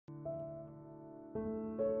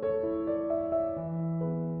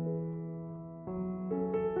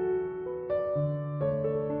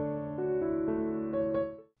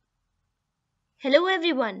Hello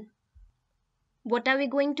everyone. What are we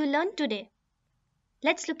going to learn today?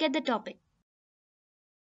 Let's look at the topic.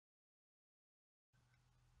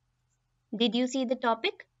 Did you see the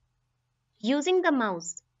topic? Using the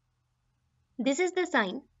mouse. This is the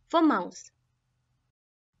sign for mouse.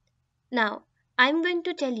 Now, I'm going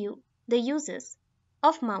to tell you the uses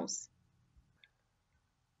of mouse.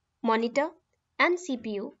 Monitor and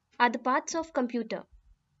CPU are the parts of computer.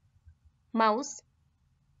 Mouse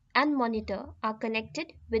and monitor are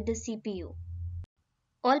connected with the CPU.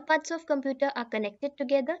 All parts of computer are connected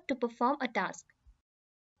together to perform a task.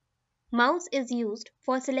 Mouse is used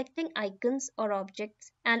for selecting icons or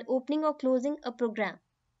objects and opening or closing a program.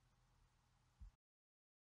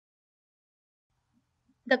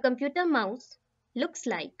 The computer mouse looks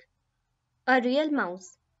like a real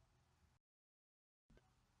mouse.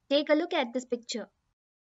 Take a look at this picture.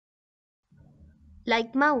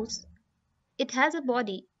 Like mouse, it has a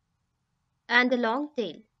body and a long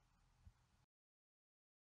tail.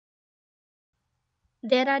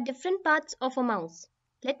 There are different parts of a mouse.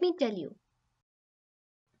 Let me tell you.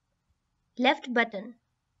 Left button.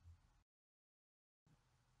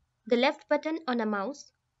 The left button on a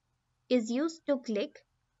mouse is used to click,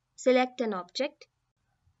 select an object,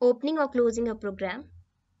 opening or closing a program,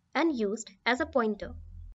 and used as a pointer.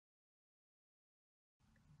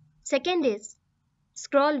 Second is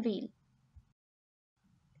scroll wheel.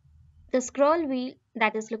 The scroll wheel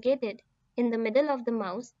that is located in the middle of the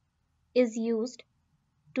mouse is used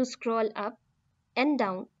to scroll up and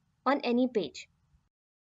down on any page.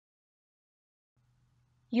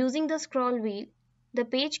 Using the scroll wheel, the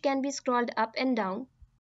page can be scrolled up and down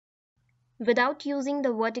without using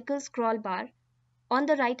the vertical scroll bar on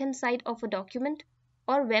the right-hand side of a document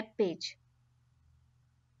or web page.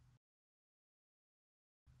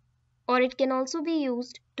 Or it can also be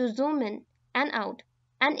used to zoom in and out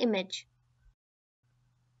an image.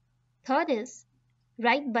 Third is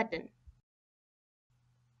right button.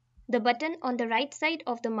 The button on the right side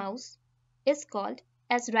of the mouse is called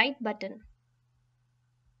as right button.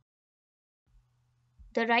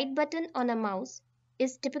 The right button on a mouse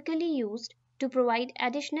is typically used to provide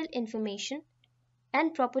additional information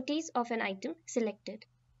and properties of an item selected.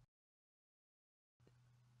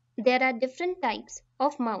 There are different types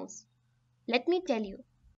of mouse. Let me tell you.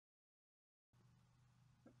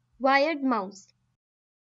 Wired mouse.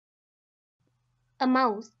 A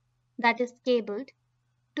mouse that is cabled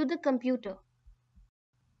to the computer.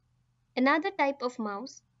 Another type of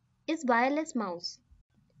mouse is wireless mouse.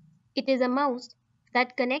 It is a mouse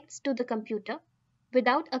that connects to the computer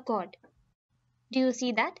without a cord. Do you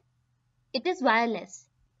see that? It is wireless.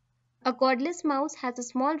 A cordless mouse has a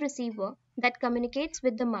small receiver that communicates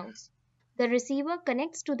with the mouse. The receiver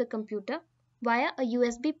connects to the computer via a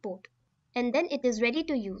USB port, and then it is ready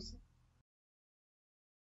to use.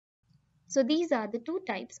 So these are the two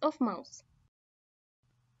types of mouse.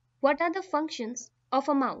 What are the functions of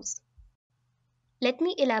a mouse? Let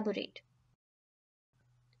me elaborate.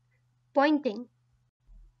 Pointing.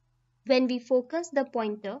 When we focus the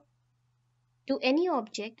pointer to any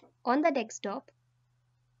object on the desktop,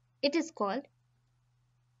 it is called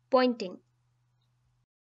pointing.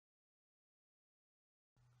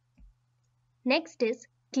 Next is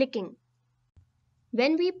clicking.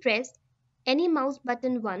 When we press any mouse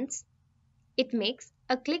button once, it makes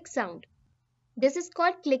a click sound. This is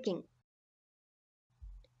called clicking.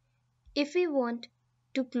 If we want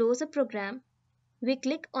to close a program, we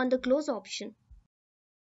click on the close option.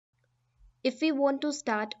 If we want to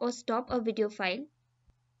start or stop a video file,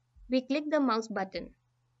 we click the mouse button.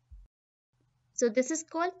 So this is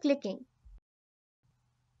called clicking.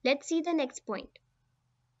 Let's see the next point.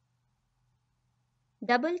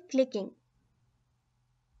 Double clicking.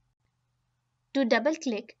 To double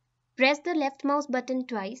click, press the left mouse button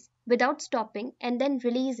twice without stopping and then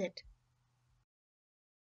release it.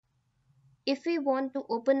 If we want to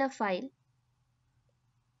open a file,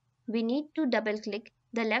 we need to double click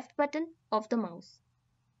the left button of the mouse.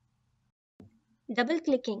 Double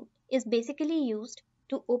clicking is basically used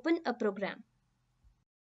to open a program.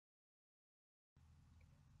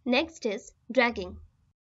 Next is dragging.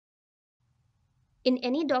 In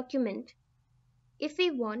any document, if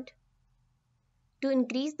we want to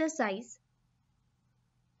increase the size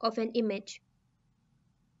of an image,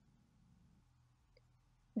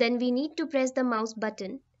 then we need to press the mouse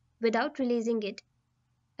button without releasing it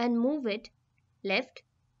and move it left,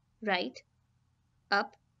 right,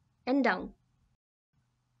 up and down.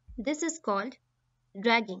 This is called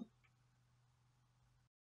dragging.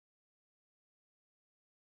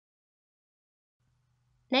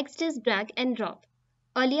 Next is drag and drop.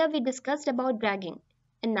 Earlier we discussed about dragging.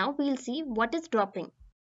 And now we'll see what is dropping.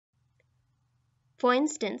 For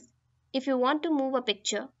instance, if you want to move a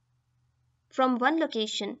picture from one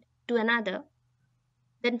location to another,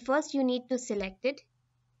 then first you need to select it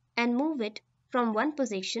and move it from one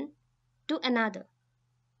position to another.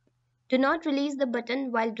 Do not release the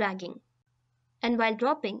button while dragging, and while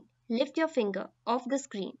dropping, lift your finger off the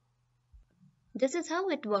screen. This is how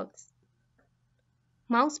it works.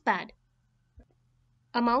 Mousepad.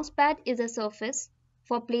 A mousepad is a surface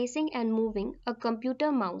for placing and moving a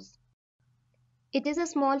computer mouse. It is a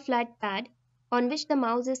small flat pad on which the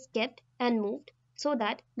mouse is kept and moved so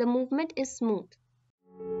that the movement is smooth.